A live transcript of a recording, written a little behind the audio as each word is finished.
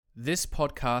This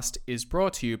podcast is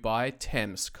brought to you by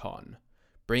ThamesCon,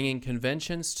 bringing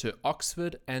conventions to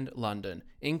Oxford and London,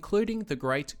 including the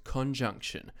Great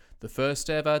Conjunction, the first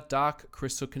ever Dark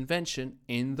Crystal convention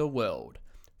in the world.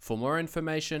 For more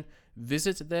information,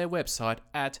 visit their website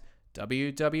at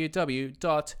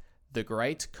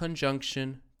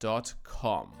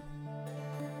www.thegreatconjunction.com.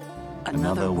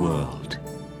 Another world,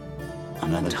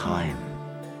 another time,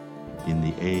 in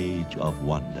the age of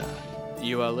wonder.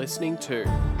 You are listening to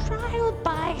Trial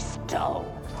by Stone.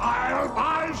 Trial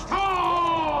by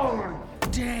Stone!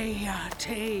 Dea,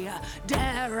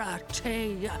 Dera,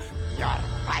 Your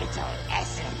vital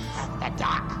essence, the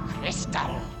Dark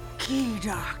Crystal.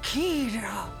 Kida.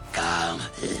 Come,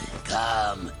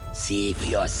 see for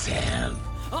yourself.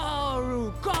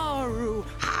 Garu.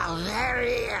 How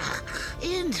very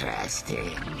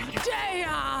interesting. Dea.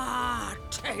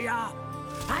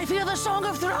 I feel the song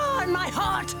of Thra in my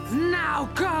heart. Now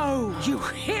go, you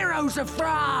heroes of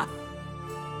Thra.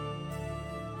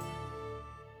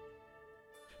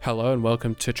 Hello and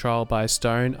welcome to Trial by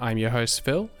Stone. I'm your host,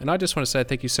 Phil, and I just want to say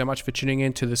thank you so much for tuning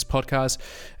in to this podcast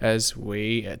as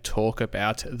we talk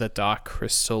about the Dark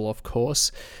Crystal, of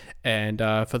course. And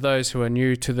for those who are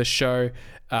new to the show,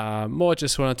 more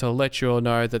just wanted to let you all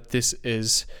know that this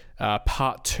is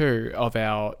part 2 of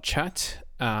our chat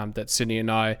that Sydney and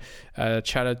I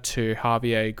chatted to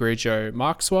Javier Grillo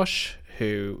Marxwash,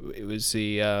 who was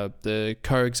the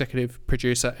co-executive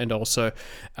producer and also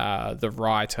the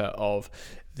writer of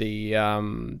the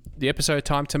episode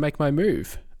Time to Make My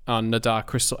Move on the Dark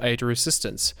Crystal Age of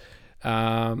Resistance.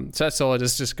 So that's all I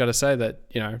just got to say, that,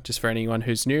 you know, just for anyone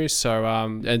who's new. So,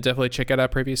 and definitely check out our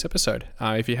previous episode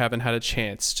if you haven't had a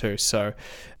chance to. So,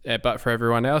 but for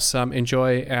everyone else,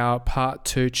 enjoy our part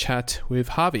 2 chat with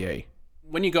Javier.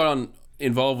 When you got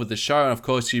involved with the show, and of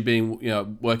course you've been, you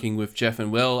know, working with Jeff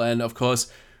and Will, and of course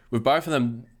with both of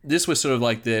them, this was sort of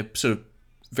like their sort of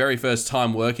very first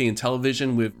time working in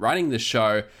television with running the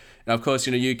show. And of course,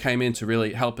 you know, you came in to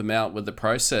really help them out with the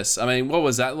process. I mean, what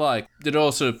was that like? Did it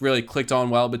all sort of really clicked on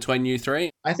well between you three?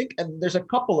 I think there's a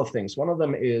couple of things. One of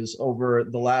them is over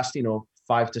the last,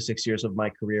 5 to 6 years of my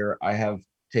career, I have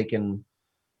taken,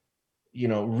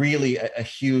 really a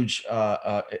huge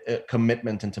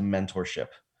commitment into mentorship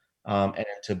and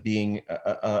into being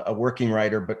a working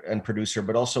writer and producer,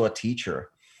 but also a teacher.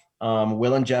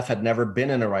 Will and Jeff had never been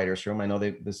in a writer's room. I know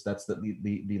that's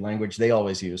the language they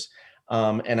always use.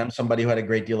 And I'm somebody who had a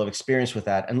great deal of experience with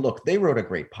that. And look, they wrote a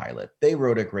great pilot. They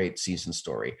wrote a great season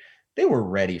story. They were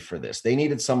ready for this. They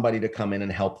needed somebody to come in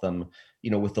and help them,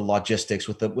 with the logistics,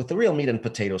 with the real meat and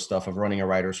potato stuff of running a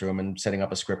writer's room and setting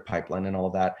up a script pipeline and all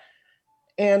of that.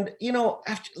 And,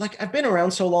 I've been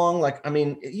around so long,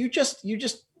 you just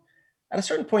at a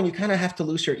certain point, you kind of have to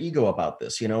lose your ego about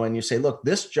this, and you say, look,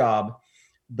 this job,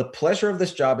 the pleasure of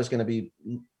this job is going to be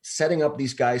setting up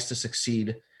these guys to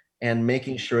succeed and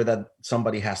making sure that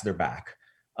somebody has their back,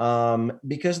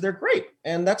 because they're great.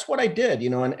 And that's what I did,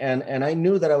 and I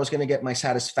knew that I was going to get my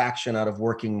satisfaction out of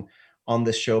working on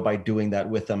this show by doing that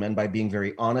with them and by being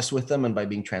very honest with them and by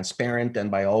being transparent and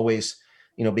by always,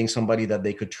 being somebody that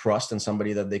they could trust and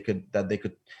somebody that they could,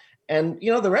 and,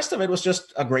 the rest of it was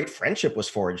just a great friendship was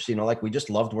forged, we just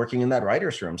loved working in that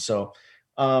writer's room. So,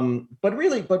 but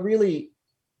really,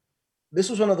 this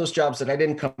was one of those jobs that I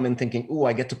didn't come in thinking, "Ooh,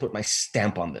 I get to put my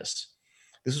stamp on this."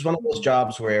 This was one of those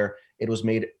jobs where it was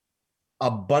made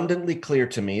abundantly clear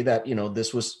to me that,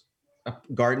 this was a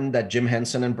garden that Jim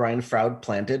Henson and Brian Froud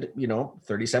planted,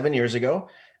 37 years ago.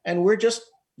 And we're just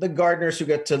the gardeners who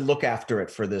get to look after it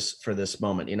for this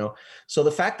moment, So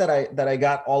the fact that I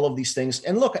got all of these things,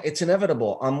 and look, it's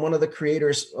inevitable. I'm one of the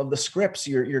creators of the scripts.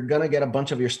 You're going to get a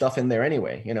bunch of your stuff in there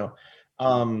anyway,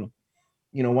 one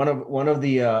of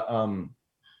the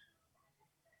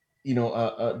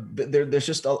there's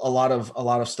just a lot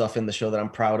of stuff in the show that I'm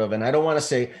proud of, and I don't want to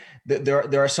say that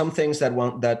there are some things that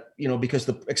because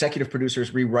the executive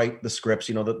producers rewrite the scripts,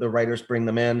 the writers bring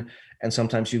them in, and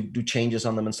sometimes you do changes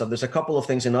on them and stuff. There's a couple of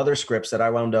things in other scripts that I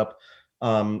wound up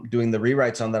doing the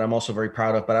rewrites on that I'm also very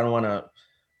proud of, but I don't want to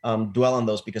dwell on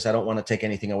those because I don't want to take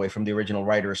anything away from the original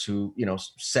writers who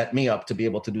set me up to be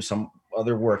able to do some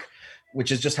other work,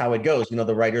 which is just how it goes.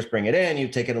 The writers bring it in, you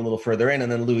take it a little further in,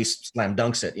 and then Louis slam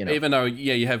dunks it, Even though,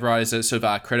 you have writers that sort of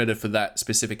are credited for that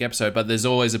specific episode, but there's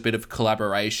always a bit of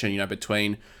collaboration,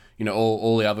 between,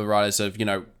 all the other writers of,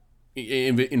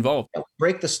 involved.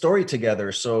 Break the story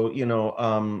together. So,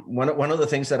 one of the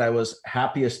things that I was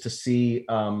happiest to see,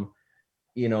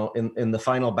 in the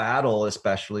final battle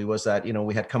especially, was that,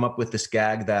 we had come up with this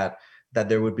gag that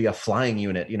there would be a flying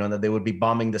unit, that they would be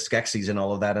bombing the Skeksis and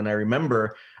all of that. And I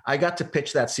remember I got to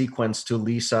pitch that sequence to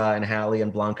Lisa and Hallie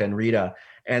and Blanca and Rita.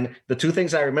 And the two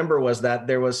things I remember was that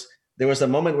there was a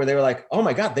moment where they were like, oh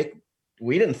my God,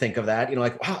 we didn't think of that,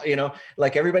 like, wow,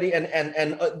 like everybody and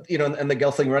the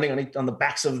Gelfling running on the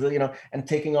backs of the, and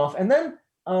taking off. And then,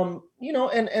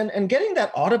 and getting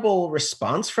that audible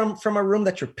response from a room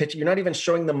that you're pitching, you're not even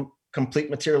showing them complete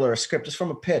material or a script, just from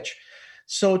a pitch.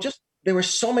 So there were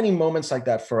so many moments like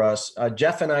that for us.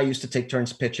 Jeff and I used to take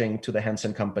turns pitching to the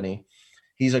Henson Company.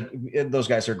 Those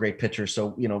guys are great pitchers.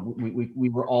 So, we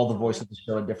were all the voice of the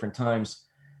show at different times.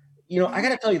 I got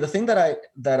to tell you, the thing that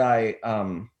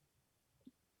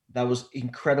was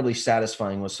incredibly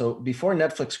satisfying was, so before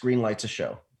Netflix greenlights a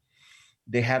show,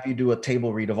 they have you do a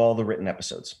table read of all the written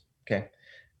episodes. Okay.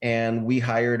 And we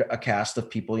hired a cast of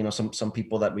people, some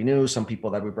people that we knew, some people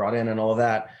that we brought in and all of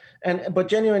that. But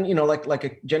genuine, like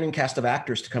a genuine cast of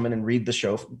actors to come in and read the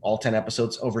show, all 10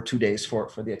 episodes over 2 days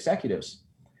for the executives.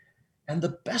 And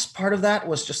the best part of that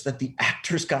was just that the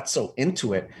actors got so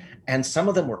into it, and some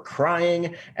of them were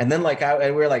crying. And then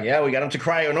we were like, yeah, we got them to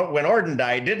cry when Orden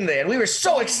died, didn't they? And we were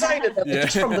so excited that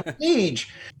just from the page,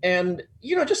 and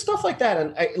just stuff like that.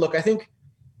 And I think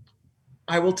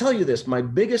I will tell you this: my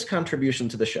biggest contribution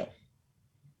to the show,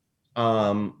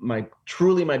 my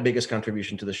biggest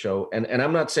contribution to the show, and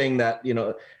I'm not saying that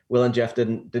Will and Jeff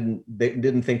didn't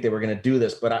think they were going to do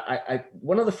this, but I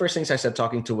one of the first things I said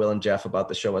talking to Will and Jeff about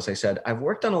the show was, I said, I've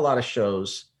worked on a lot of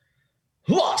shows,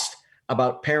 Lost,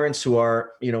 about parents who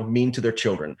are mean to their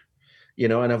children,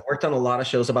 and I've worked on a lot of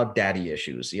shows about daddy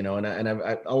issues, and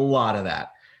I've a lot of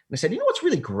that. And I said, what's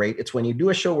really great? It's when you do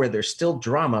a show where there's still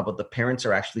drama, but the parents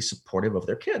are actually supportive of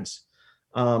their kids.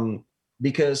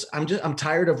 Because I'm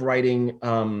tired of writing,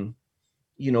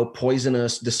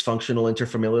 poisonous, dysfunctional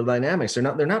interfamilial dynamics.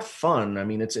 They're not fun. I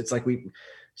mean, it's like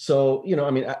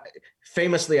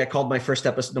famously, I called my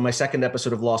second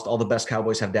episode of Lost, All the Best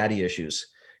Cowboys Have Daddy Issues.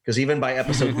 Because even by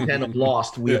episode 10 of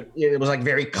Lost, it was like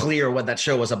very clear what that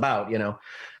show was about,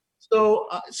 So,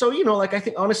 I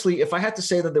think honestly, if I had to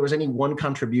say that there was any one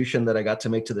contribution that I got to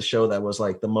make to the show that was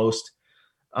like the most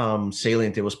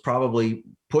salient, it was probably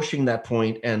pushing that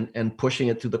point and pushing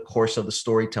it through the course of the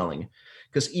storytelling.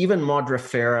 Because even Maudra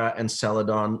Farah and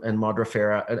Celadon and Maudra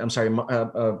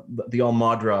Farah, the All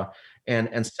Maudra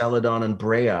and Celadon and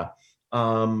Brea,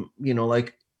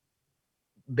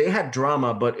 they had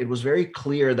drama, but it was very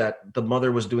clear that the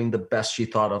mother was doing the best she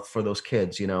thought of for those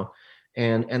kids,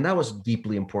 and that was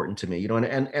deeply important to me,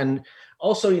 and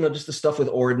also, just the stuff with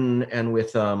Orden and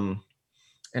with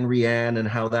and Rianne and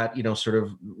how that, sort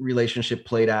of relationship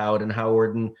played out and how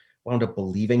Orden wound up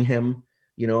believing him,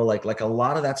 like a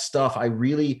lot of that stuff. I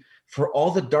really, for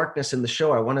all the darkness in the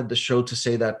show, I wanted the show to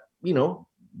say that,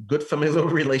 good familial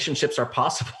relationships are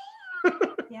possible.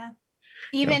 Yeah.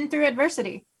 Even through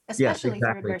adversity, especially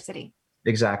through adversity.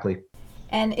 Exactly.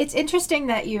 And it's interesting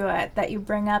that you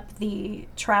bring up the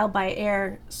trial by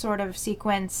air sort of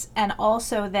sequence, and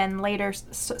also then later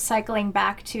cycling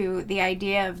back to the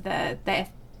idea of the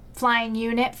flying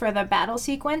unit for the battle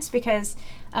sequence, because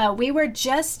we were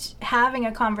just having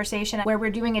a conversation where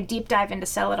we're doing a deep dive into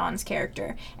Celadon's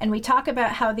character, and we talk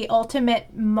about how the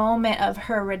ultimate moment of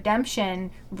her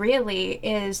redemption really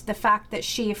is the fact that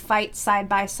she fights side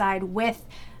by side with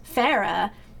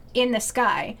Farah in the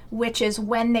sky, which is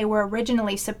when they were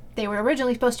originally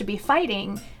supposed to be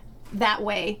fighting that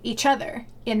way each other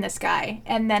in the sky,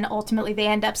 and then ultimately they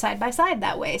end up side by side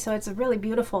that way. So it's a really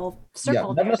beautiful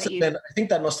circle. Yeah, I think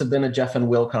that must have been a Jeff and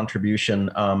Will contribution.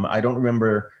 I don't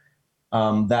remember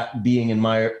that being in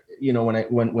my,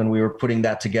 when we were putting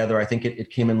that together. I think it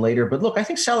came in later. But look, I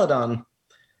think Celadon's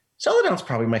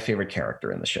probably my favorite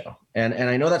character in the show, and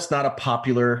I know that's not a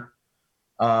popular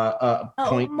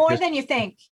point. More than you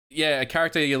think. Yeah, a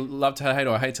character you love to hate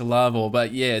or hate to love,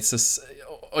 it's just,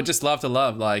 or just love to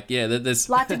love. There's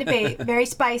lots of debate, very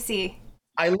spicy.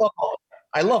 I love all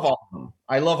of them.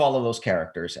 I love all of those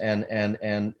characters,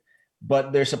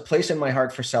 but there's a place in my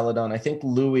heart for Celadon. I think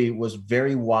Louis was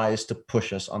very wise to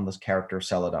push us on this character of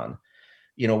Celadon.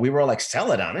 We were all like,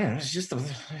 Celadon, she's just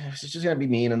gonna be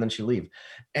mean and then she'll leave.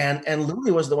 And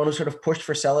Louis was the one who sort of pushed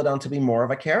for Celadon to be more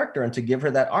of a character and to give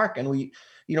her that arc. And we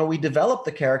developed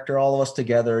the character, all of us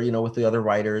together, with the other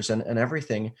writers and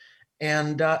everything.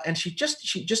 And she just,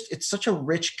 it's such a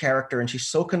rich character, and she's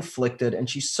so conflicted, and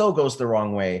she so goes the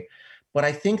wrong way. But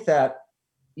I think that,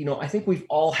 I think we've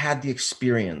all had the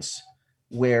experience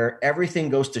where everything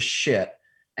goes to shit,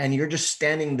 and you're just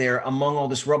standing there among all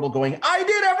this rubble going, I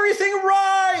did everything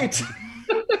right.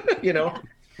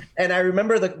 And I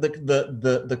remember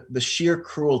the sheer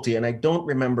cruelty, and I don't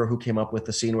remember who came up with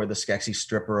the scene where the Skeksis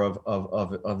stripper of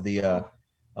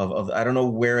I don't know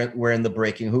where in the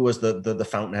breaking, who was the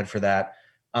fountainhead for that.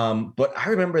 But I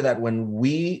remember that when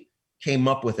we came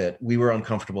up with it, we were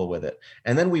uncomfortable with it.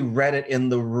 And then we read it in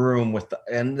the room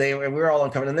and we were all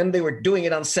uncomfortable. And then they were doing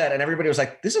it on set and everybody was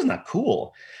like, this is not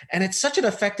cool. And it's such an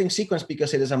affecting sequence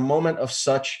because it is a moment of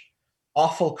such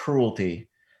awful cruelty.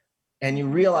 And you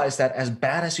realize that as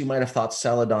bad as you might have thought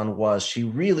Celadon was, she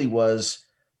really was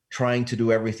trying to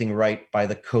do everything right by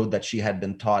the code that she had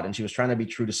been taught. And she was trying to be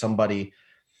true to somebody,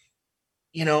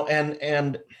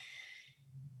 and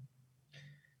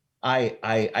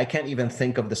I can't even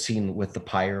think of the scene with the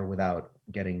pyre without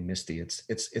getting misty.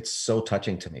 It's so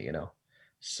touching to me,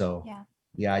 So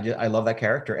yeah, I love that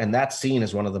character, and that scene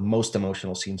is one of the most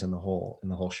emotional scenes in the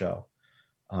whole show.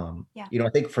 I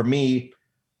think for me,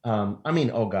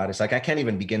 oh God, it's like I can't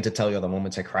even begin to tell you all the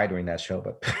moments I cried during that show,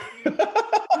 but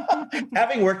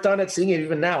having worked on it, seeing it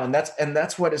even now, and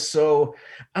that's what is so.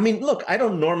 Look, I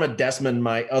don't Norma Desmond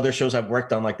my other shows I've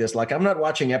worked on like this. Like I'm not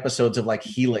watching episodes of like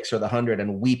Helix or The 100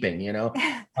 and weeping.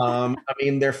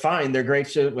 They're fine, they're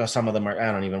great. Well, some of them are.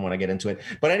 I don't even want to get into it.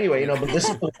 But anyway, but this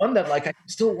is the one that like I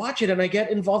still watch it and I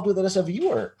get involved with it as a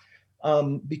viewer.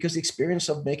 Because the experience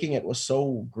of making it was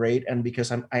so great, and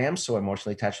because I am so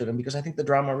emotionally attached to it, and because I think the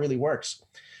drama really works.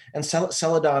 And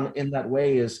Celadon in that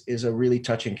way is a really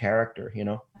touching character,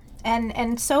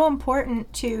 And so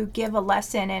important to give a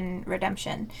lesson in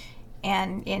redemption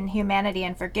and in humanity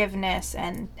and forgiveness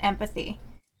and empathy.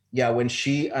 Yeah, when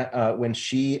she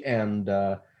and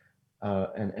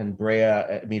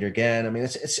Brea meet again,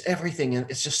 it's everything.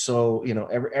 It's just so,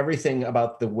 everything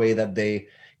about the way that they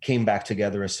came back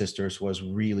together as sisters was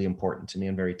really important to me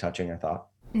and very touching, I thought.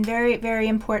 Very, very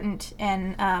important,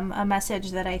 and a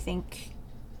message that I think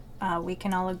we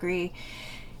can all agree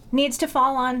needs to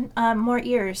fall on more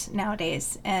ears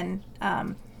nowadays, and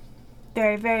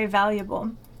very, very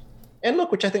valuable. And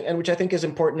look, which I think is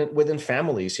important within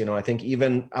families. I think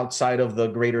even outside of the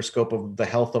greater scope of the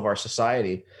health of our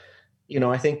society,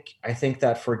 I think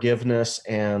that forgiveness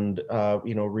and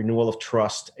renewal of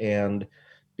trust and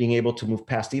being able to move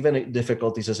past even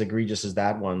difficulties as egregious as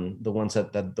that one, the ones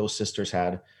that those sisters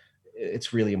had,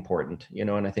 it's really important,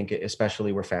 and I think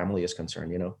especially where family is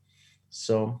concerned,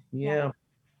 So yeah.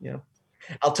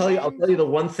 I'll tell you the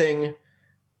one thing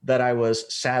that I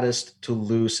was saddest to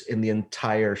lose in the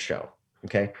entire show.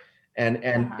 Okay. And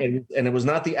it was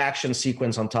not the action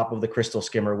sequence on top of the crystal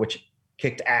skimmer, which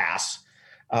kicked ass.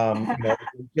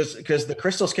 Because the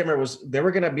crystal skimmer they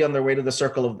were going to be on their way to the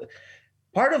circle of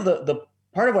part of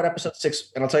what episode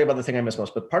 6, and I'll tell you about the thing I miss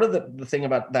most, but part of the thing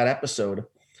about that episode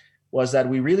was that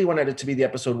we really wanted it to be the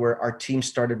episode where our team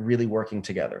started really working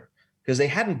together, because they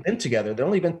hadn't been together.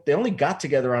 They only got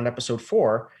together on episode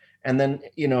 4. And then,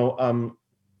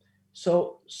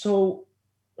 so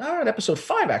on episode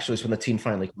 5 actually is when the team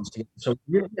finally comes together. So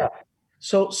yeah.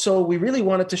 So we really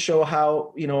wanted to show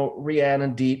how, Rhiann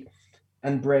and Deet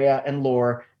and Brea and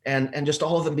Lore and just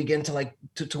all of them begin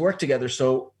to work together.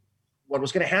 So what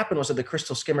was going to happen was that the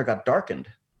crystal skimmer got darkened.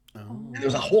 Oh. And there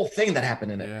was a whole thing that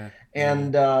happened in it. Yeah.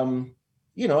 And,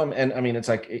 it's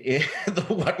like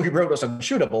what we wrote was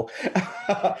unshootable,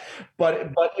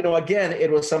 but again,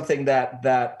 it was something that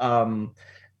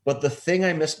but the thing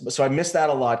I missed that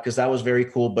a lot, because that was very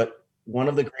cool. But one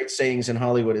of the great sayings in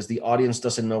Hollywood is the audience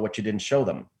doesn't know what you didn't show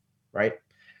them. Right.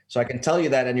 So I can tell you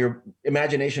that, and your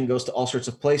imagination goes to all sorts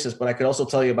of places, but I could also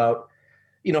tell you about,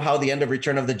 how the end of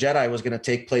Return of the Jedi was going to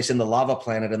take place in the lava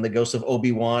planet, and the ghosts of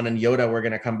Obi-Wan and Yoda were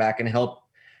going to come back and help,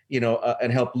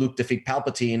 and help Luke defeat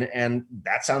Palpatine. And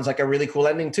that sounds like a really cool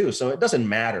ending too. So it doesn't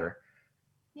matter.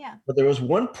 Yeah. But there was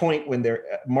one point when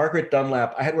Margaret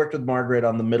Dunlap, I had worked with Margaret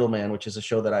on The Middleman, which is a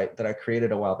show that I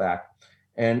created a while back.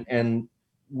 And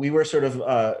we were sort of,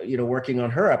 working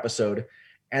on her episode.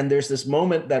 And there's this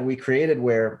moment that we created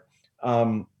where,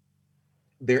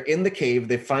 they're in the cave.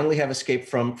 They finally have escaped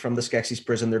from the Skeksis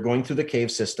prison. They're going through the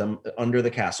cave system under the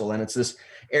castle, and it's this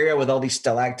area with all these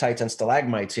stalactites and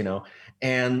stalagmites, and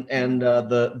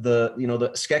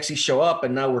the Skeksis show up,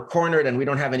 and now we're cornered, and we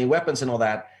don't have any weapons and all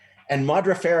that. And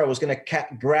Madre Farah was going to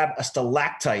grab a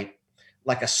stalactite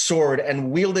like a sword and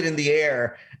wield it in the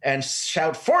air and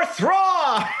shout, "For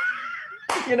Thra!"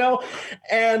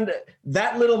 And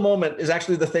that little moment is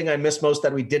actually the thing I miss most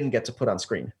that we didn't get to put on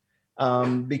screen.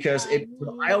 Because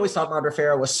I always thought Madre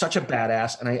Farah was such a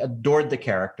badass, and I adored the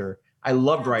character. I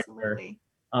loved writing her.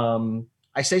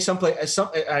 I say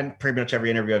I'm pretty much every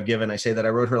interview I've given, I say that I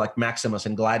wrote her like Maximus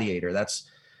in Gladiator. That's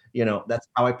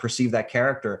how I perceive that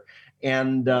character.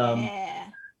 And so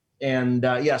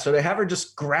to have her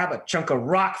just grab a chunk of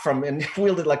rock and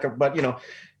wield it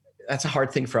that's a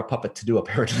hard thing for a puppet to do,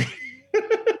 apparently.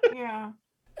 Yeah.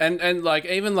 And like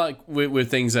even like with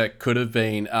things that could have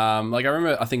been like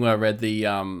I think when I read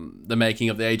the making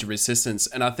of the Age of Resistance,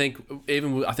 and I think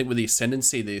with the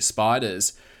Ascendancy, the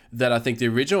spiders, that I think the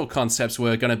original concepts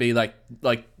were going to be like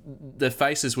the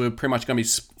faces were pretty much going to be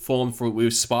formed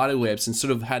with spider webs, and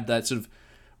sort of had that sort of,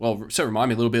 well, sort of remind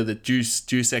me a little bit of the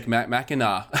Deus Ex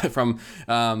Machina from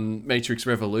Matrix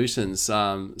Revolutions.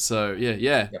 So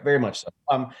yeah, very much so.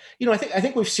 I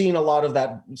think we've seen a lot of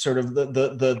that sort of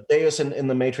the Deus in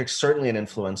the Matrix, certainly an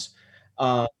influence.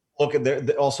 Look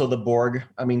at also the Borg.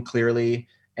 I mean, clearly,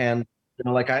 and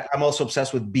I'm also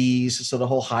obsessed with bees, so the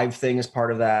whole hive thing is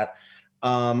part of that.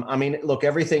 I mean, look,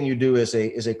 everything you do is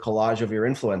a collage of your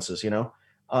influences,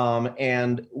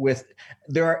 and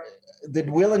did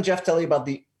Will and Jeff tell you about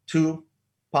the 2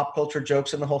 pop culture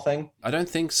jokes in the whole thing? I don't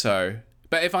think so.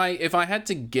 But if I had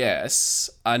to guess,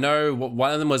 I know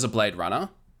one of them was a Blade Runner,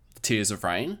 Tears of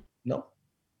Rain. No.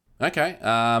 Okay.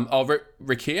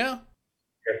 Rakia?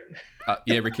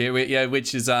 Rakia. Yeah,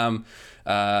 which is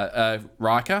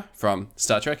Riker from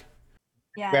Star Trek.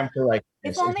 Yeah.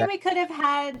 If only we could have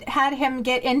had him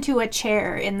get into a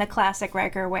chair in the classic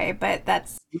Riker way, but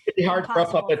that's it'd be hard for a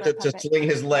puppet to sling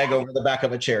his leg over the back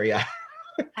of a chair. Yeah.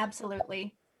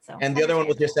 Absolutely. So. And the other one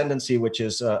was The Ascendancy, which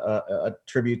is a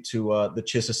tribute to the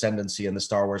Chiss Ascendancy in the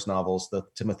Star Wars novels, the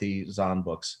Timothy Zahn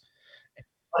books.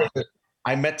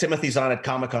 I met Timothy Zahn at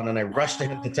Comic-Con, and I rushed to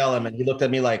him to tell him, and he looked at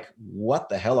me like, "What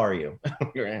the hell are you?"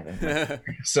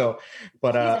 So,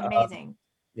 but he's amazing.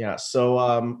 Yeah. So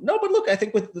no, but look, I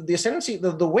think with the Ascendancy,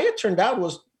 the way it turned out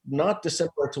was not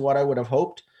dissimilar to what I would have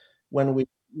hoped when we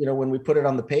put it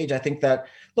on the page. I think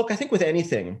with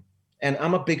anything, and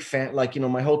I'm a big fan,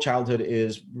 my whole childhood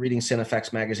is reading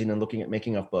Cinefex magazine and looking at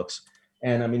making of books.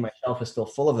 And I mean, my shelf is still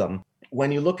full of them.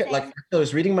 When you look at, I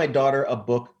was reading my daughter a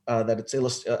book that it's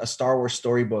a Star Wars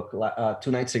storybook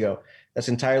 2 nights ago that's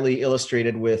entirely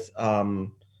illustrated with Ralph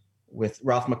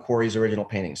McQuarrie's original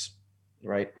paintings,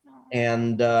 right?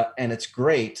 And it's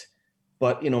great,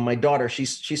 but my daughter,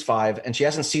 she's 5 and she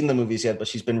hasn't seen the movies yet, but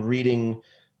she's been reading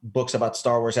books about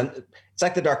Star Wars, and it's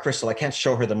like the Dark Crystal. I can't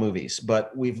show her the movies,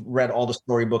 but we've read all the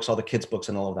storybooks, all the kids' books,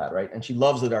 and all of that, right? And she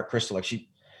loves the Dark Crystal. Like she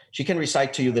can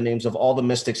recite to you the names of all the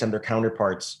mystics and their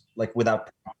counterparts, like without.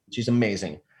 She's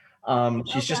amazing.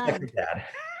 She's just like her dad.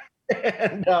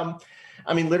 And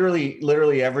I mean,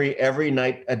 literally every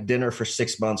night at dinner for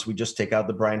 6 months, we just take out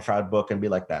the Brian Froud book and be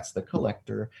like, "That's the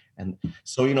Collector." And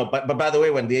so but by the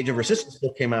way, when the Age of Resistance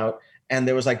book came out, and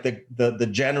there was like the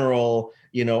General,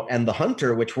 and the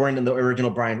Hunter, which weren't in the original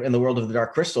Brian, in the world of the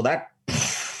Dark Crystal, that,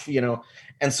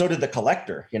 and so did the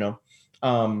Collector,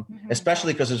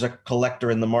 especially because there's a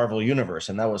Collector in the Marvel universe,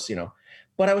 and that was,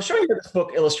 But I was showing her this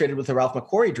book illustrated with the Ralph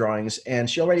McQuarrie drawings, and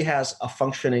she already has a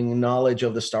functioning knowledge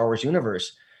of the Star Wars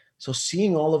universe. So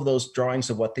seeing all of those drawings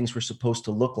of what things were supposed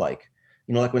to look like,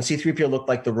 like when C-3PO looked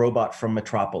like the robot from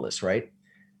Metropolis, right?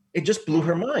 It just blew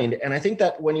her mind. And I think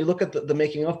that when you look at the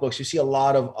making of books, you see a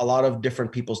lot of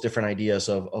different people's different ideas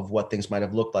of what things might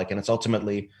have looked like. And it's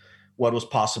ultimately what was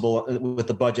possible with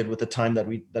the budget, with the time that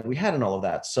we had and all of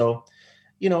that. So,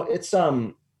 it's,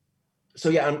 so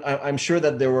yeah, I'm sure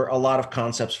that there were a lot of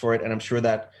concepts for it. And I'm sure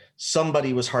that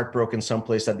somebody was heartbroken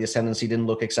someplace that the Ascendancy didn't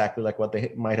look exactly like what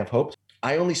they might have hoped.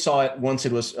 I only saw it once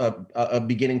it was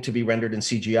beginning to be rendered in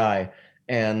CGI.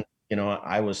 And,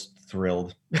 I was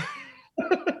thrilled.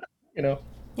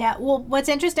 Yeah, well, what's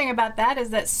interesting about that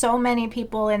is that so many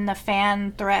people in the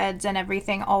fan threads and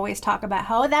everything always talk about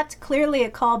how that's clearly a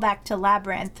callback to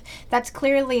Labyrinth. That's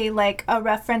clearly like a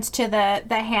reference to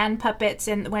the hand puppets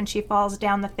when she falls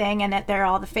down the thing, and they're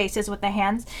all the faces with the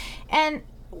hands. And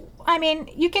I mean,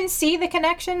 you can see the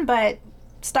connection, but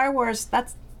Star Wars,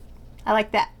 I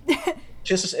like that.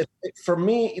 Just for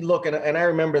me, look, and I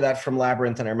remember that from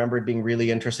Labyrinth, and I remember it being really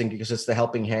interesting because it's the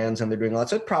helping hands and they're doing all that.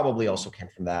 So it probably also came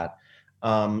from that.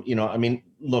 I mean,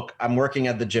 look, I'm working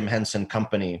at the Jim Henson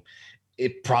Company.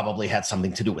 It probably had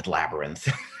something to do with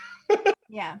Labyrinth.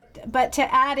 Yeah, but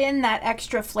to add in that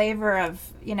extra flavor of,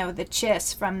 the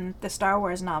Chiss from the Star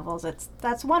Wars novels,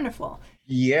 that's wonderful.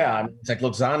 Yeah, I mean, it's like,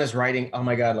 look, Zahn is writing, oh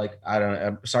my God, like, I don't know,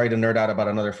 I'm sorry to nerd out about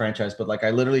another franchise, but like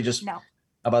I literally just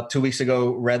about 2 weeks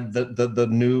ago read the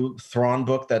new Thrawn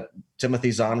book that Timothy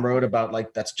Zahn wrote about,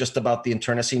 like, that's just about the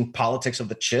internecine politics of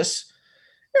the Chiss.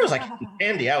 It was like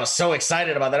candy. I was so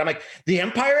excited about that. I'm like, the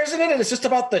Empire is in it, and it's just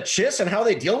about the Chiss and how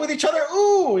they deal with each other.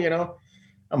 Ooh,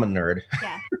 I'm a nerd.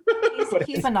 Yeah,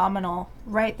 he's phenomenal.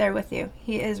 Right there with you.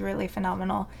 He is really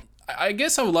phenomenal. I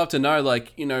guess I would love to know,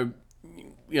 like,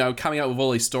 coming up with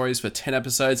all these stories for 10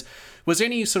 episodes, was there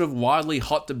any sort of widely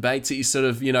hot debates that you sort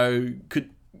of, could,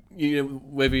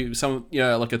 whether some,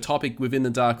 like a topic within the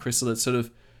Dark Crystal that sort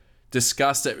of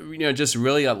discussed it, just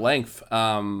really at length.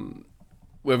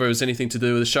 Whether it was anything to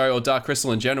do with the show or Dark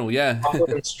Crystal in general, yeah.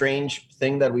 One strange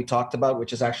thing that we talked about, which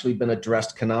has actually been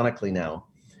addressed canonically now,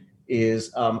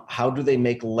 is how do they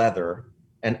make leather,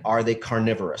 and are they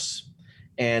carnivorous?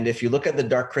 And if you look at the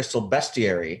Dark Crystal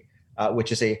Bestiary,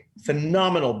 which is a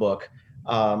phenomenal book,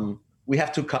 we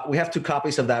have two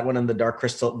copies of that one and the Dark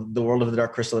Crystal, the World of the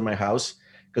Dark Crystal in my house,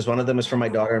 because one of them is for my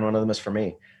daughter and one of them is for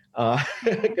me,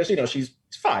 because she's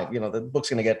 5. The book's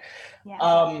gonna get.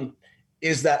 Yeah.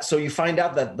 Is that so? You find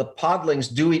out that the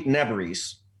podlings do eat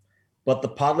nebries, but the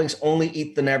podlings only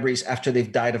eat the nebries after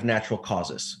they've died of natural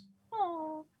causes.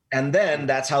 Aww. And then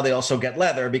that's how they also get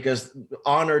leather, because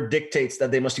honor dictates that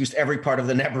they must use every part of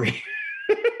the nebrie.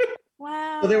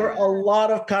 Wow. So there were a lot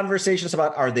of conversations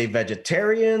about, are they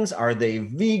vegetarians? Are they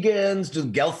vegans?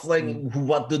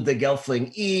 What do the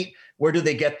Gelfling eat? Where do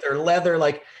they get their leather?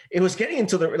 Like, it was getting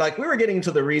into we were getting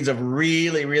into the reeds of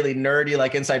really, really nerdy,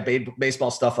 like inside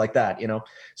baseball stuff like that,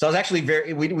 So I was actually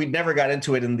we never got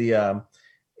into it into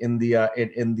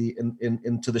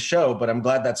the show, but I'm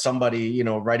glad that somebody,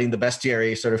 writing the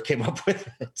bestiary sort of came up with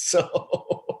it.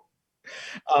 So,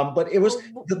 but it was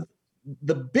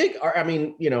the big,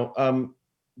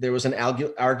 there was an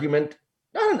argument,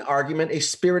 not an argument, a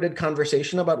spirited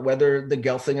conversation about whether the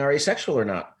Gelfling are asexual or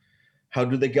not. How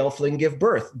do the Gelfling give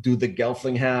birth? Do the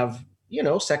Gelfling have,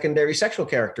 secondary sexual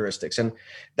characteristics? And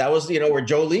that was, where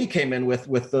Joe Lee came in with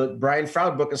the Brian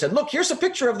Froud book and said, look, here's a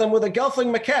picture of them with a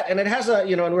Gelfling maquette. And it has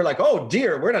and we're like, oh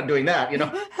dear, we're not doing that,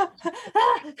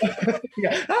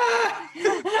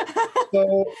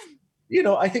 So,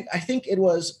 I think it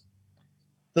was,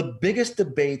 the biggest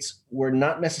debates were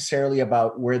not necessarily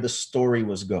about where the story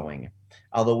was going,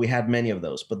 although we had many of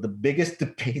those. But the biggest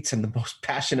debates and the most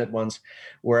passionate ones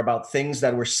were about things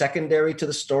that were secondary to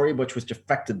the story, which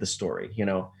affected the story.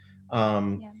 So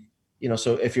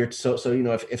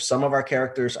if some of our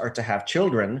characters are to have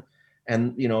children,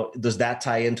 and does that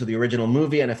tie into the original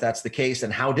movie? And if that's the case,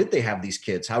 then how did they have these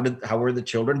kids? How were the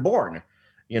children born?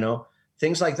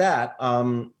 Things like that.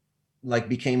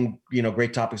 Became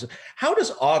great topics. How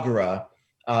does Aughra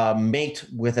mate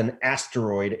with an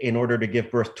asteroid in order to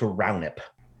give birth to Rounip?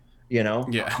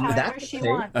 Yeah. However she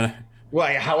wants. Well,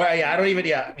 I don't even.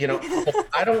 Yeah,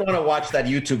 I don't want to watch that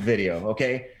YouTube video.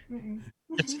 Okay,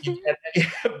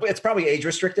 it's probably age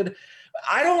restricted.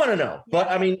 I don't want to know,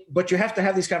 but you have to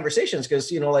have these conversations,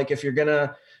 because if you're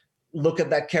gonna look at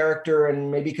that character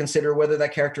and maybe consider whether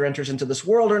that character enters into this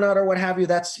world or not, or what have you.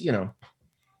 That's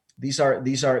these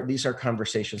are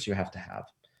conversations you have to have.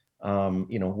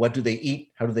 What do they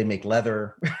eat? How do they make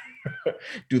leather?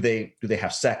 do they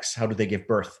have sex? How do they give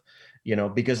birth?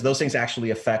 Because those things actually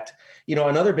affect,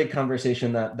 another big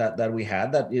conversation that we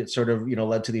had, that it sort of,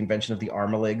 led to the invention of the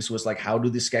Armaligs, was like, how do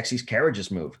the Skeksis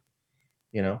carriages move?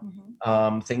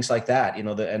 Things like that,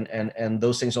 and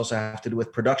those things also have to do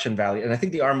with production value. And I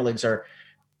think the Armaligs are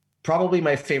probably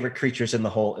my favorite creatures in the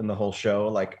whole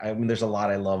show. There's a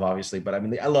lot I love, obviously, but I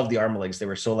love the Armaligs. They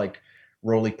were so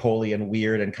roly-poly and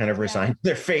weird and kind of resigned to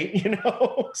their fate,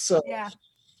 So yeah.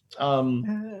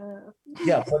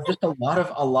 But just a lot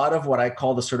of what I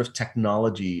call the sort of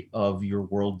technology of your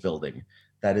world building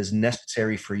that is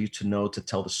necessary for you to know to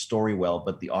tell the story well,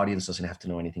 but the audience doesn't have to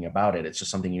know anything about it. It's just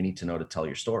something you need to know to tell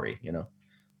your story,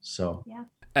 So yeah.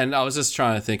 And I was just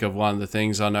trying to think of one of the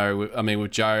things I know,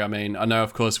 with Joe, I know,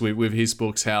 of course, with his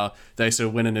books, how they sort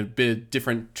of went in a bit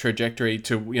different trajectory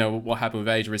to, what happened with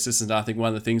Age of Resistance. And I think one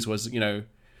of the things was,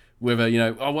 whether,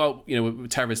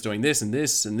 Tavris doing this and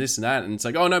this and this and that. And it's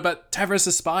like, oh no, but Tavris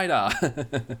a spider.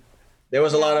 There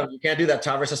was a lot of, you can't do that,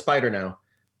 Tavris a spider now.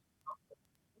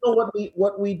 So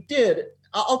what we did,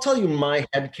 I'll tell you my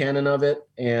headcanon of it.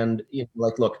 And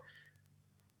look,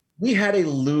 we had a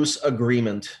loose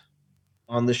agreement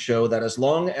on the show that as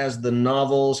long as the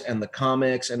novels and the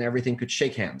comics and everything could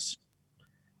shake hands,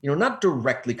 not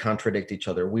directly contradict each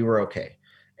other, we were okay.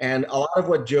 And a lot of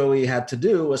what Joey had to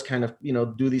do was kind of,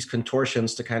 do these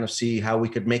contortions to kind of see how we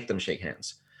could make them shake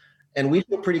hands. And we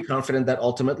feel pretty confident that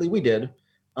ultimately we did.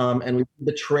 And we didn't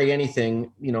betray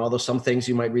anything, although some things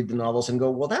you might read the novels and go,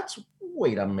 well,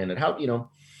 wait a minute, how,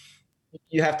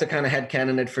 you have to kind of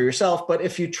headcanon it for yourself. But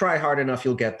if you try hard enough,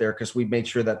 you'll get there, because we made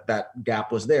sure that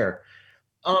gap was there.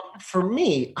 For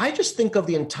me, I just think of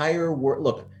the entire world.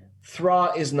 Look,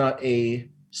 Thra is not a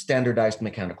standardized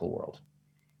mechanical world.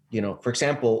 For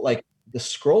example, like the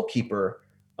Scroll Keeper,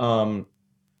 the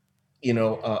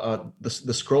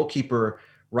Scroll Keeper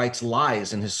writes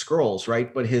lies in his scrolls,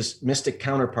 right? But his mystic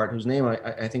counterpart, whose name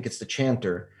I think it's the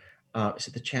Chanter. Is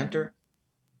it the Chanter?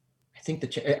 I think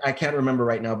I can't remember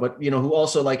right now, but who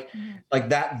also like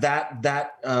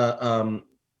that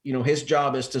his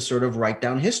job is to sort of write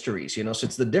down histories, so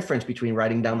it's the difference between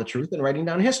writing down the truth and writing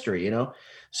down history,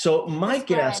 So my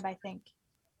guess, I think.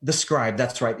 the scribe,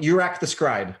 that's right. Urak the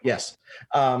scribe. Yes.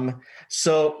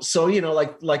 So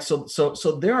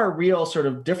there are real sort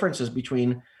of differences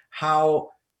between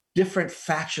how different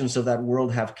factions of that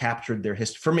world have captured their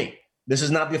history. For me, this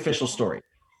is not the official story.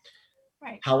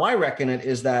 Right. How I reckon it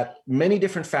is that many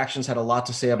different factions had a lot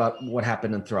to say about what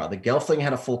happened in Thra. The Gelfling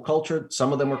had a full culture.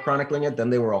 Some of them were chronicling it.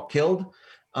 Then they were all killed.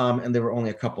 And there were only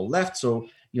a couple left. So,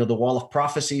 the Wall of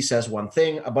Prophecy says one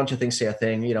thing, a bunch of things say a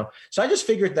thing, So I just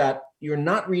figured that you're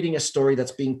not reading a story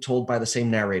that's being told by the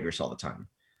same narrators all the time.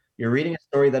 You're reading a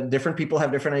story that different people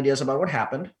have different ideas about what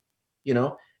happened,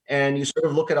 and you sort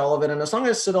of look at all of it. And as long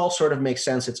as it all sort of makes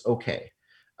sense, it's okay.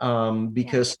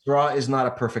 Because Thra is not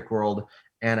a perfect world.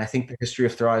 And I think the history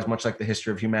of Thra is much like the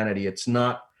history of humanity. It's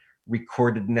not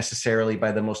recorded necessarily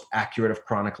by the most accurate of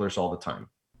chroniclers all the time.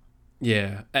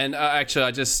 Yeah, and actually,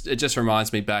 it just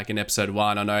reminds me back in episode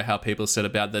 1. I know how people said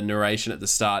about the narration at the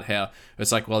start, how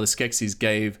it's like, well, the Skeksis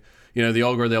gave, the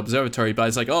Olga the observatory, but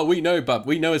it's like, oh, we know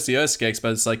it's the Urskeks,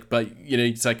 but it's like,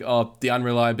 it's like, oh, the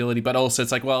unreliability, but also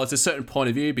it's like, well, it's a certain point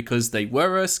of view because they were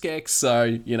Urskeks, so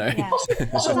Yeah.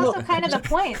 That's also kind of the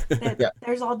point that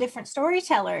there's all different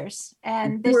storytellers,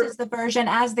 and this is the version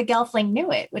as the Gelfling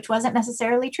knew it, which wasn't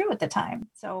necessarily true at the time.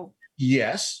 So.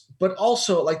 Yes, but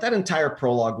also like that entire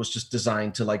prologue was just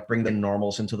designed to like bring the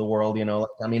normals into the world,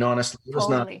 honestly, it was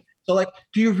not. So like,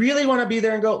 do you really want to be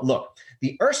there and go, look,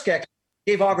 the Urskeks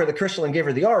gave Augur the crystal and gave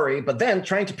her the Ori, but then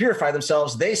trying to purify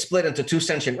themselves, they split into 2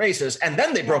 sentient races and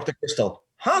then they broke the crystal.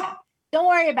 Huh? Don't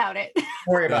worry about it. Don't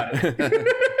worry about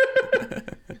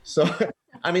it. So,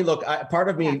 look, part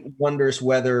of me wonders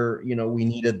whether, we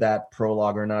needed that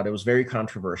prologue or not. It was very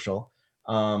controversial.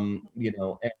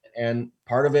 And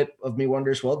part of me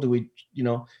wonders, well, do we,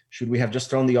 should we have just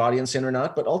thrown the audience in or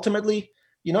not? But ultimately,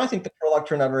 I think the prologue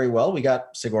turned out very well. We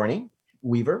got Sigourney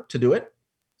Weaver to do it.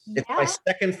 Yeah. It's my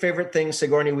second favorite thing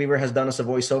Sigourney Weaver has done as a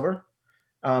voiceover.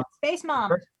 Space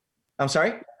Mom. I'm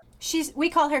sorry? We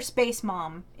call her Space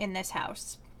Mom in this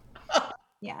house.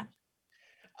 Yeah.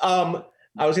 I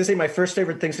was gonna say my first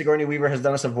favorite thing Sigourney Weaver has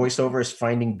done as a voiceover is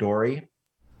Finding Dory.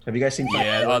 Have you guys seen that?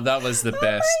 Yeah, that was the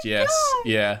best. Yes. God.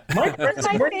 Yeah. My friend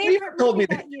Sigourney Weaver told me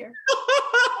that year.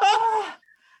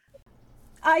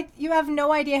 You have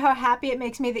no idea how happy it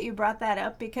makes me that you brought that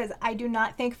up, because I do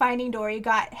not think Finding Dory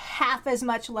got half as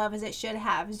much love as it should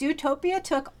have. Zootopia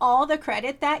took all the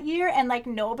credit that year, and like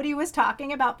nobody was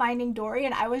talking about Finding Dory,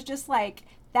 and I was just like,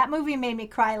 that movie made me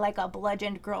cry like a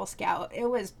bludgeoned Girl Scout. It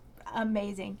was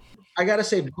amazing. I got to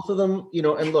say, both of them,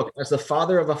 and look, as the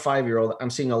father of a 5-year-old, I'm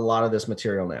seeing a lot of this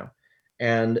material now.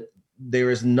 And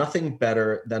there is nothing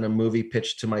better than a movie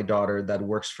pitched to my daughter that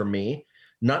works for me.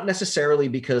 Not necessarily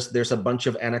because there's a bunch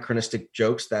of anachronistic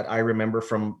jokes that I remember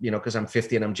from, because I'm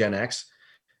 50 and I'm Gen X,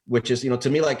 which is, to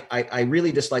me, like, I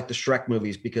really dislike the Shrek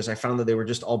movies because I found that they were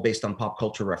just all based on pop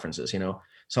culture references,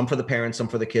 some for the parents, some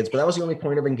for the kids. But that was the only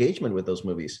point of engagement with those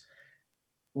movies.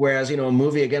 Whereas, a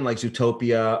movie, again, like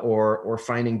Zootopia or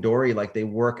Finding Dory, like they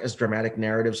work as dramatic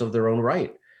narratives of their own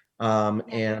right.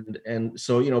 And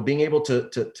so, being able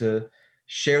to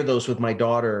share those with my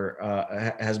daughter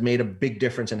has made a big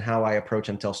difference in how I approach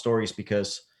and tell stories,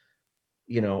 because,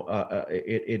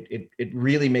 it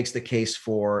really makes the case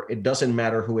for, it doesn't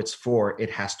matter who it's for, it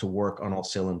has to work on all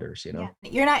cylinders, Yeah.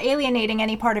 You're not alienating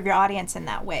any part of your audience in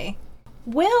that way.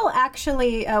 Will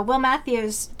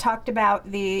Matthews talked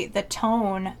about the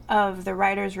tone of the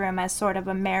writer's room as sort of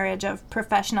a marriage of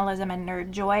professionalism and nerd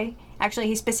joy. Actually,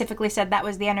 he specifically said that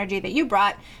was the energy that you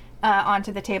brought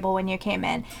onto the table when you came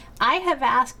in. I have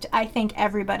asked, I think,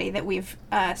 everybody that we've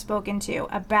spoken to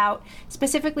about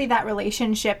specifically that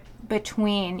relationship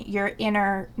between your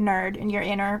inner nerd and your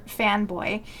inner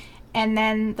fanboy, and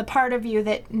then the part of you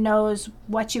that knows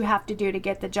what you have to do to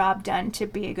get the job done to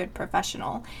be a good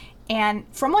professional. And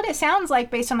from what it sounds like,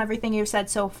 based on everything you've said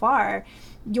so far,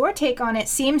 your take on it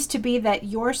seems to be that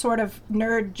your sort of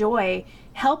nerd joy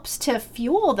helps to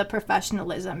fuel the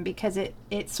professionalism, because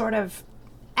it sort of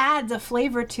adds a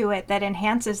flavor to it that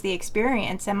enhances the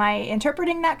experience. Am I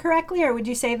interpreting that correctly, or would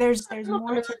you say there's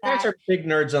more to that? Guys are big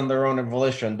nerds on their own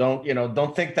volition. Don't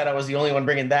think that I was the only one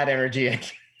bringing that energy in.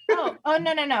 Oh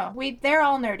no. They're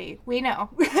all nerdy. We know.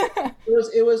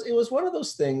 It was one of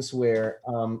those things where,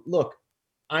 look,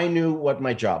 I knew what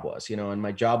my job was, and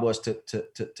my job was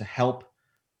to help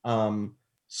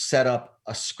set up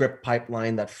a script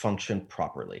pipeline that functioned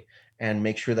properly, and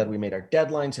make sure that we made our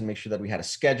deadlines, and make sure that we had a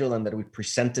schedule, and that we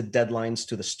presented deadlines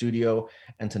to the studio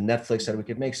and to Netflix that we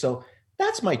could make. So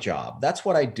that's my job. That's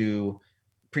what I do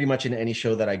pretty much in any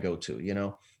show that I go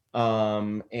to,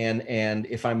 And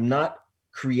if I'm not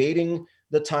creating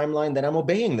the timeline, then I'm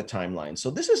obeying the timeline.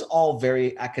 So this is all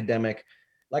very academic,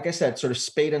 like I said, sort of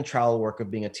spade and trowel work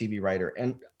of being a TV writer.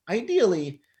 And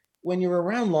ideally, when you're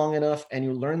around long enough and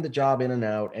you learn the job in and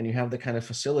out, and you have the kind of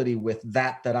facility with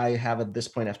that I have at this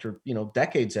point after,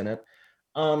 decades in it,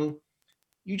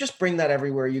 you just bring that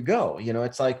everywhere you go.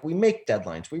 It's like we make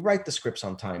deadlines, we write the scripts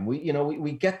on time,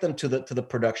 we get them to the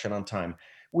production on time.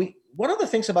 One of the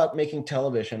things about making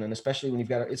television, and especially when you've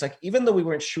got, it's like, even though we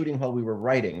weren't shooting while we were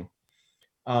writing,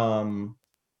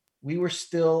 we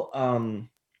still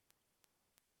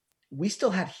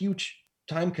had huge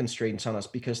time constraints on us,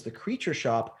 because the Creature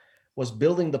Shop was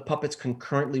building the puppets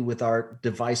concurrently with our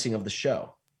devising of the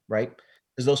show, right?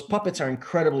 Because those puppets are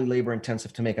incredibly labor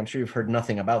intensive to make. I'm sure you've heard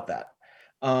nothing about that.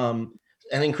 And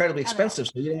incredibly expensive.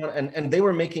 So and they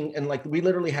were making, and like we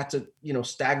literally had to,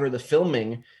 stagger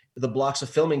the blocks of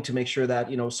filming to make sure that,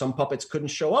 some puppets couldn't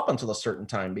show up until a certain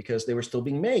time because they were still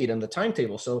being made and the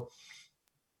timetable. So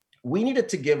we needed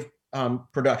to give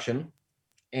production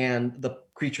and the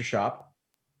Creature Shop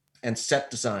and set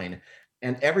design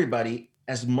and everybody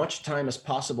as much time as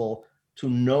possible to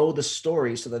know the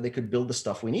story so that they could build the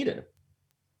stuff we needed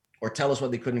or tell us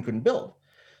what they couldn't build.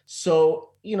 So,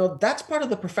 that's part of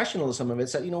the professionalism of it.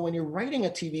 It's that, when you're writing a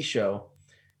TV show,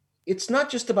 it's not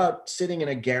just about sitting in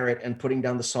a garret and putting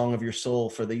down the song of your soul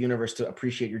for the universe to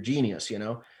appreciate your genius.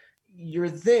 You're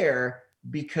there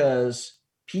because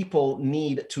people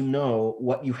need to know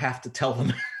what you have to tell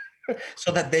them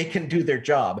so that they can do their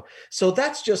job. So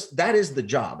that is the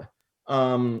job.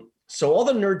 So all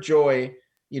the nerd joy,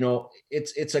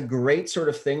 it's a great sort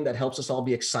of thing that helps us all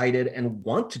be excited and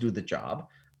want to do the job.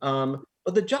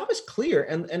 But the job is clear.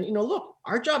 And look,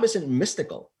 our job isn't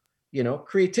mystical.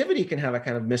 Creativity can have a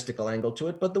kind of mystical angle to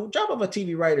it, but the job of a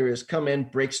TV writer is come in,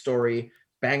 break story,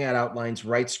 bang out outlines,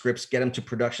 write scripts, get them to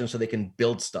production so they can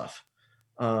build stuff.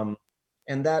 And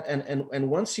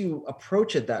once you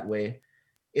approach it that way,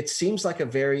 it seems like a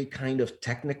very kind of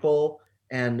technical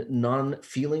and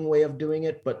non-feeling way of doing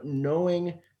it, but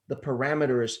knowing the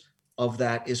parameters of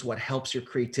that is what helps your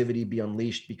creativity be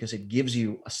unleashed, because it gives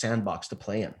you a sandbox to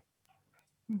play in.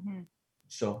 Mm-hmm.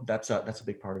 So that's a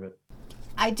big part of it.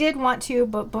 I did want to,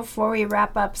 but before we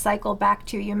wrap up, cycle back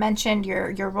to, you mentioned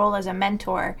your role as a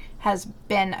mentor has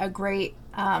been a great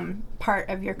part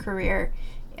of your career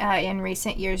in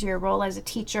recent years, your role as a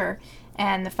teacher,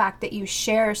 and the fact that you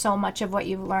share so much of what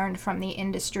you've learned from the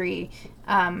industry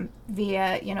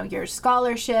via, your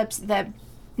scholarships, the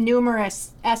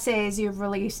numerous essays you've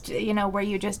released, where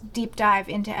you just deep dive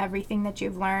into everything that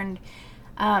you've learned.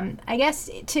 I guess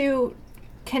to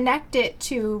connect it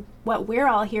to what we're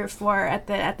all here for at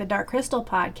the Dark Crystal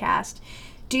podcast,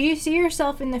 do you see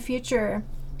yourself in the future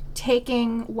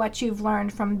taking what you've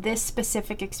learned from this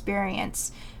specific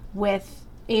experience with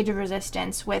Age of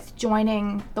Resistance, with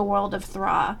joining the world of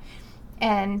Thra,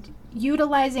 and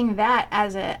utilizing that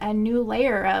as a new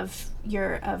layer of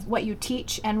what you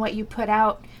teach and what you put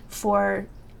out for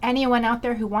anyone out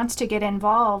there who wants to get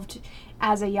involved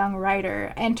as a young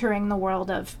writer, entering the world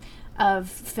of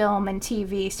film and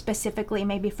TV, specifically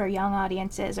maybe for young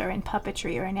audiences, or in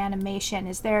puppetry or in animation?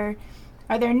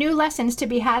 Are there new lessons to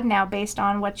be had now based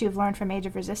on what you've learned from Age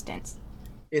of Resistance?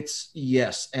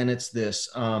 Yes, and it's this.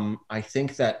 I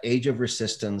think that Age of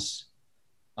Resistance,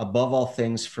 above all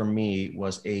things for me,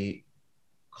 was a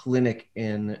clinic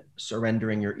in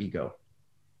surrendering your ego,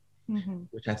 mm-hmm.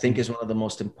 which I think is one of the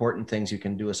most important things you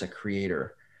can do as a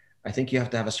creator. I think you have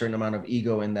to have a certain amount of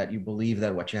ego in that you believe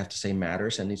that what you have to say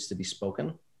matters and needs to be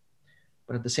spoken.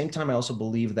 But at the same time, I also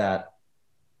believe that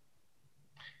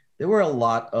there were a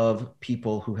lot of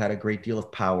people who had a great deal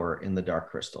of power in the Dark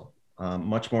Crystal,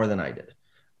 much more than I did.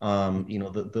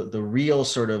 The real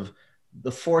sort of,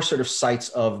 the four sort of sites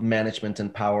of management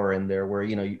and power in there where,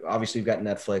 obviously you've got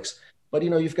Netflix, but,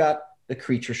 you've got the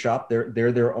Creature Shop.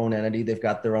 They're their own entity. They've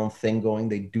got their own thing going.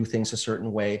 They do things a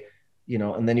certain way.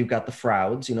 And then you've got the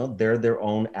Frauds, they're their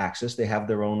own axis. They have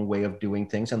their own way of doing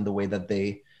things and the way that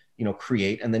they,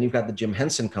 create. And then you've got the Jim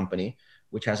Henson Company,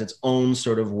 which has its own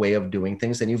sort of way of doing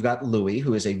things. Then you've got Louis,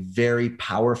 who is a very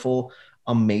powerful,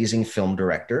 amazing film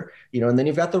director, and then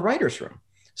you've got the writer's room.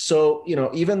 So,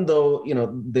 even though,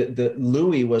 the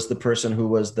Louis was the person who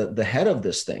was the head of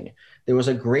this thing, there was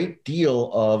a great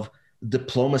deal of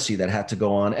diplomacy that had to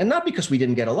go on, and not because we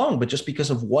didn't get along, but just because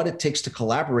of what it takes to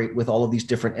collaborate with all of these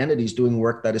different entities doing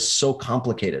work that is so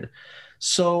complicated.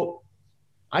 So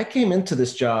I came into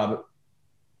this job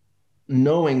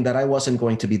knowing that I wasn't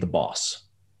going to be the boss.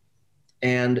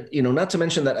 And, not to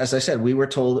mention that, as I said, we were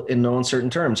told in no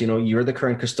uncertain terms, you're the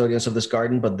current custodians of this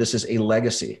garden, but this is a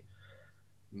legacy.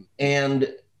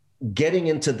 And getting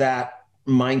into that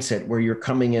mindset where you're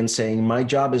coming in saying, my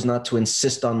job is not to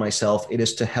insist on myself, it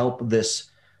is to help this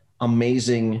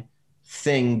amazing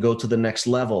thing go to the next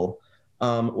level,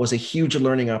 was a huge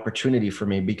learning opportunity for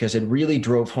me, because it really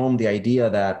drove home the idea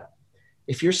that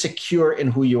if you're secure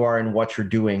in who you are and what you're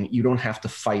doing, you don't have to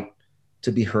fight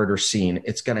to be heard or seen.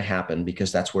 It's going to happen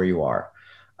because that's where you are.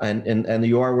 And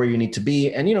you are where you need to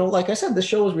be. And, like I said, the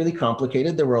show was really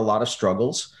complicated. There were a lot of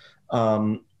struggles.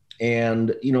 And,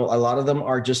 a lot of them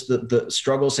are just the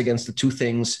struggles against the two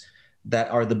things that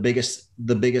are the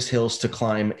biggest hills to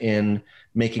climb in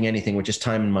making anything, which is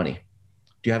time and money.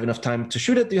 Do you have enough time to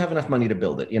shoot it? Do you have enough money to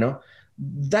build it?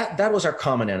 That was our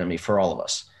common enemy for all of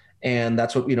us. And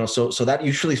that's what, so that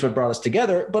usually is what brought us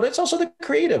together, but it's also the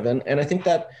creative. And I think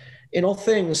that in all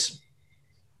things,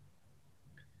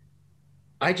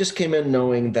 I just came in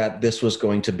knowing that this was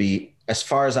going to be, as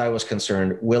far as I was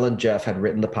concerned, Will and Jeff had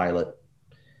written the pilot.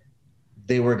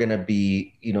 They were going to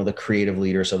be, the creative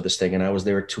leaders of this thing. And I was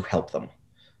there to help them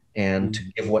and to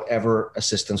give whatever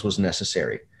assistance was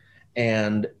necessary.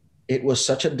 And it was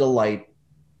such a delight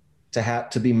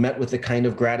to be met with the kind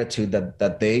of gratitude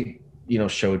that they,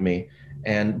 showed me.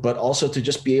 But also to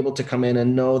just be able to come in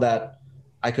and know that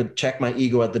I could check my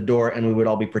ego at the door and we would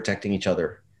all be protecting each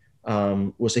other,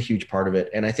 was a huge part of it.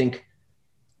 And I think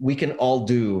we can all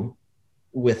do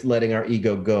with letting our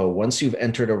ego go. Once you've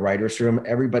entered a writer's room,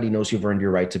 everybody knows you've earned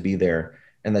your right to be there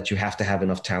and that you have to have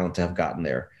enough talent to have gotten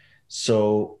there.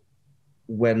 So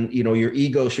when, your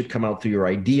ego should come out through your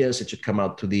ideas, it should come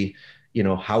out through the,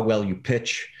 how well you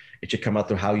pitch, it should come out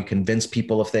through how you convince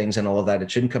people of things and all of that. It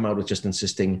shouldn't come out with just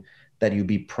insisting that you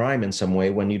be prime in some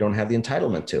way when you don't have the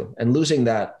entitlement to. And losing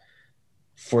that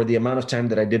for the amount of time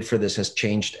that I did for this has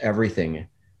changed everything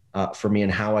for me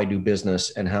and how I do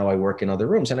business and how I work in other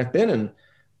rooms. And I've been in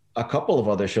a couple of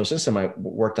other shows since then. I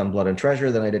worked on Blood and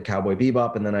Treasure, then I did Cowboy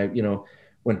Bebop, and then I,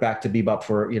 went back to Bebop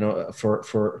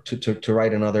to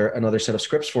write another set of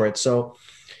scripts for it. So,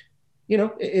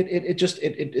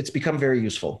 it's become very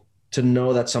useful to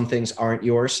know that some things aren't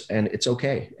yours and it's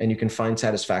okay. And you can find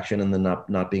satisfaction in the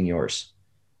not being yours.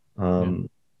 And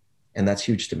that's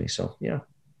huge to me. So yeah,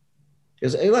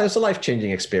 it's a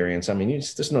life-changing experience. I mean,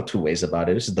 there's no two ways about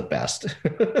it. This is the best.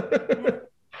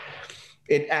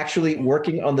 It actually,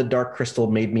 working on the Dark Crystal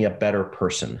made me a better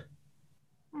person.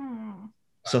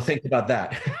 So think about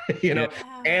that,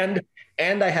 and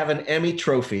I have an Emmy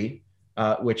trophy,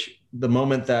 which the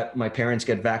moment that my parents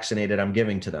get vaccinated, I'm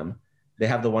giving to them. They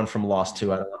have the one from Lost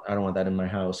too. I don't want that in my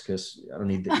house because I don't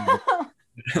need that.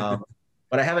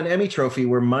 But I have an Emmy trophy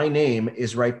where my name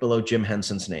is right below Jim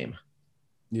Henson's name.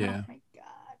 Yeah. Oh my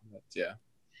God. Yeah.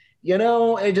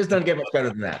 It just doesn't get much better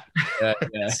than that. Yeah.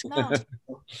 No.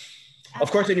 Of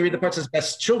course, when you read the parts of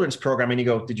Best Children's Program and you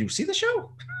go, did you see the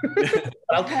show? But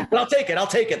I'll take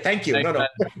it. Thank you. Thanks, No.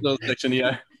 Little section,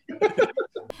 yeah.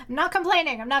 I'm not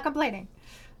complaining.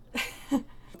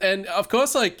 And of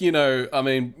course,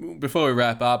 before we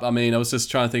wrap up, I was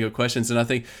just trying to think of questions. And I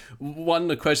think one of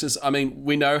the questions,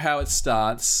 we know how it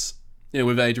starts,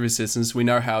 with Age of Resistance. We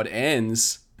know how it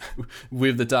ends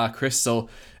with the Dark Crystal.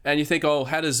 And you think, oh,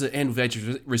 how does it end with Age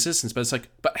of Resistance? But it's like,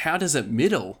 but how does it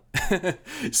middle?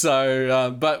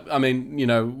 So,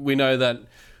 we know that,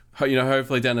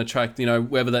 hopefully down the track,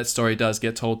 whether that story does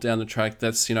get told down the track,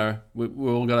 that's, we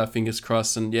all got our fingers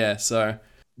crossed. And so.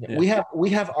 Yeah. We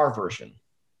have our version.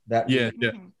 That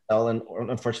and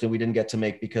unfortunately we didn't get to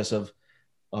make because of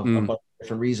a bunch of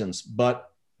different reasons. But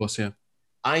of course, yeah,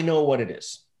 I know what it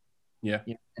is. Yeah.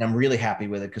 And I'm really happy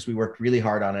with it because we worked really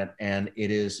hard on it, and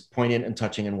it is poignant and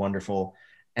touching and wonderful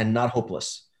and not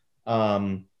hopeless.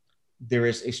 There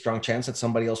is a strong chance that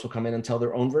somebody else will come in and tell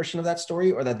their own version of that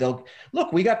story, or that they'll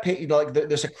look, we got paid,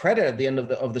 there's a credit at the end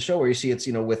of the show where you see it's,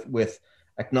 with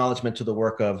acknowledgement to the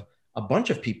work of a bunch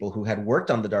of people who had worked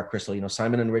on the Dark Crystal.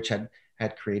 Simon and Rich had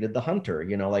created the Hunter,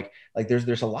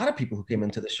 there's a lot of people who came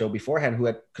into the show beforehand who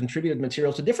had contributed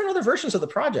material to different other versions of the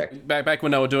project. Back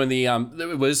when they were doing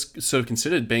it was sort of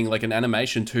considered being like an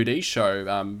animation 2D show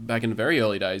back in the very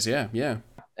early days. Yeah.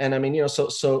 And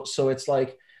so it's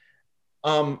like,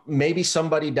 maybe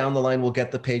somebody down the line will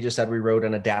get the pages that we wrote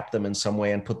and adapt them in some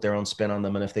way and put their own spin on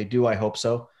them. And if they do, I hope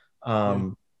so.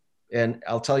 And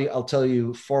I'll tell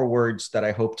you 4 words that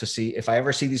I hope to see. If I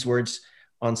ever see these words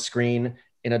on screen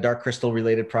in a Dark Crystal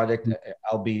related project,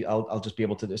 I'll just be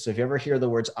able to do. So if you ever hear the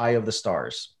words "Eye of the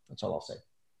Stars," that's all I'll say.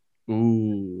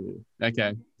 Ooh,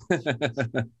 okay.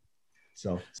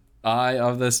 So Eye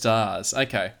of the Stars.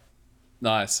 Okay,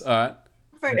 nice. All right.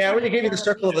 Yeah, I already gave you the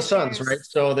Circle of the Suns, right?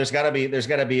 So there's got to be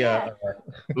a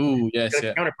ooh, yes,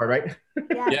 counterpart, right?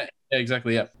 Yeah,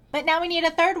 exactly. Yeah. But now we need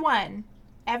a third one.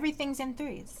 Everything's in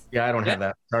threes. Yeah, I don't have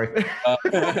that. Sorry.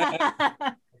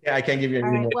 Yeah, I can't give you any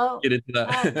All right, more. well, Get into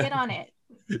that. get on it.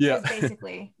 Yeah. Is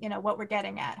basically, what we're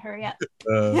getting at. Hurry up.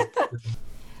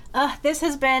 Uh, This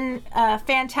has been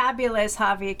fantabulous,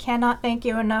 Javi. Cannot thank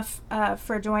you enough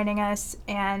for joining us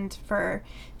and for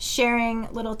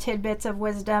sharing little tidbits of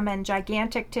wisdom and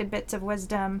gigantic tidbits of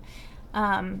wisdom,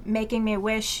 making me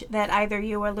wish that either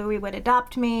you or Louis would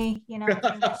adopt me. Fingers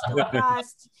still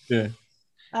crossed. Yeah.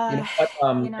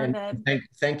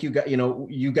 Thank you guys.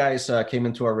 You guys came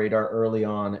into our radar early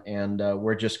on, and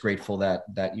we're just grateful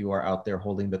that you are out there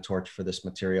holding the torch for this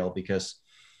material, because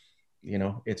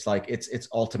it's like it's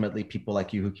ultimately people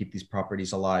like you who keep these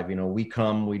properties alive. We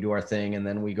come, we do our thing, and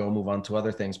then we go move on to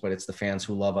other things, but it's the fans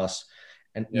who love us,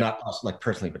 and not us like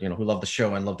personally, but who love the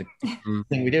show and love the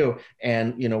thing we do.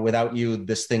 And without you,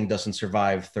 this thing doesn't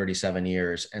survive 37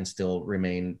 years and still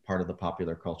remain part of the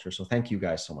popular culture. So thank you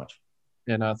guys so much.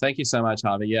 Yeah, no, thank you so much,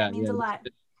 Harvey. Yeah, It means a lot.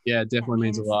 Yeah, it definitely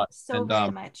means a lot. So very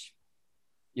much.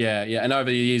 Yeah, and over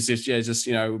the years, just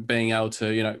being able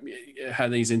to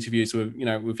have these interviews with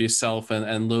with yourself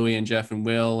and Louis and Jeff and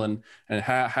Will and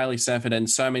Haley Sanford and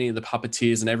so many of the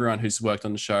puppeteers and everyone who's worked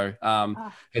on the show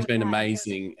has been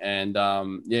amazing. And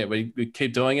we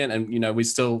keep doing it, and we're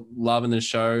still loving the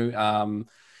show.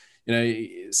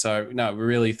 So no, we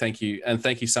really thank you, and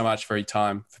thank you so much for your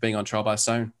time for being on Trial by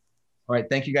Stone. All right,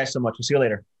 thank you guys so much. We'll see you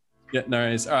later. Yeah, no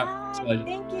worries. All right. Bye.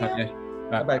 Thank you. Okay. All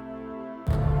right. Bye.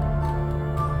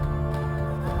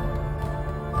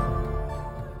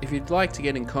 If you'd like to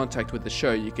get in contact with the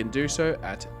show, you can do so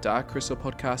at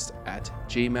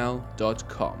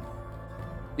darkcrystalpodcast@gmail.com.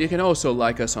 You can also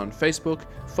like us on Facebook,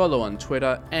 follow on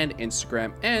Twitter and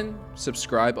Instagram, and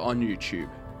subscribe on YouTube.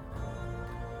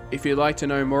 If you'd like to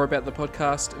know more about the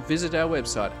podcast, visit our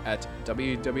website at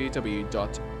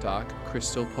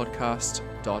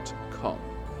www.darkcrystalpodcast.com.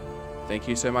 Thank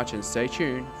you so much, and stay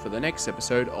tuned for the next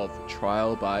episode of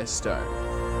Trial by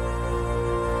Stone.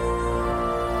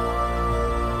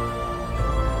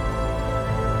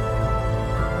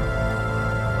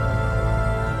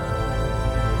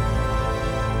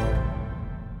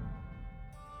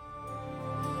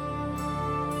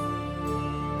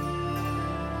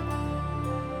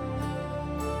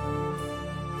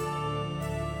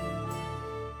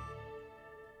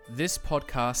 This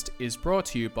podcast is brought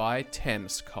to you by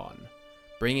ThamesCon,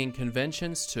 bringing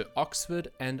conventions to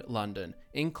Oxford and London,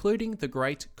 including the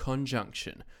Great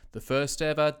Conjunction, the first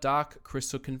ever Dark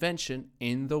Crystal convention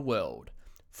in the world.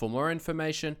 For more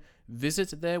information,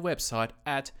 visit their website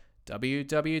at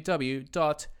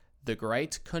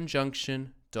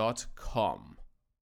www.thegreatconjunction.com.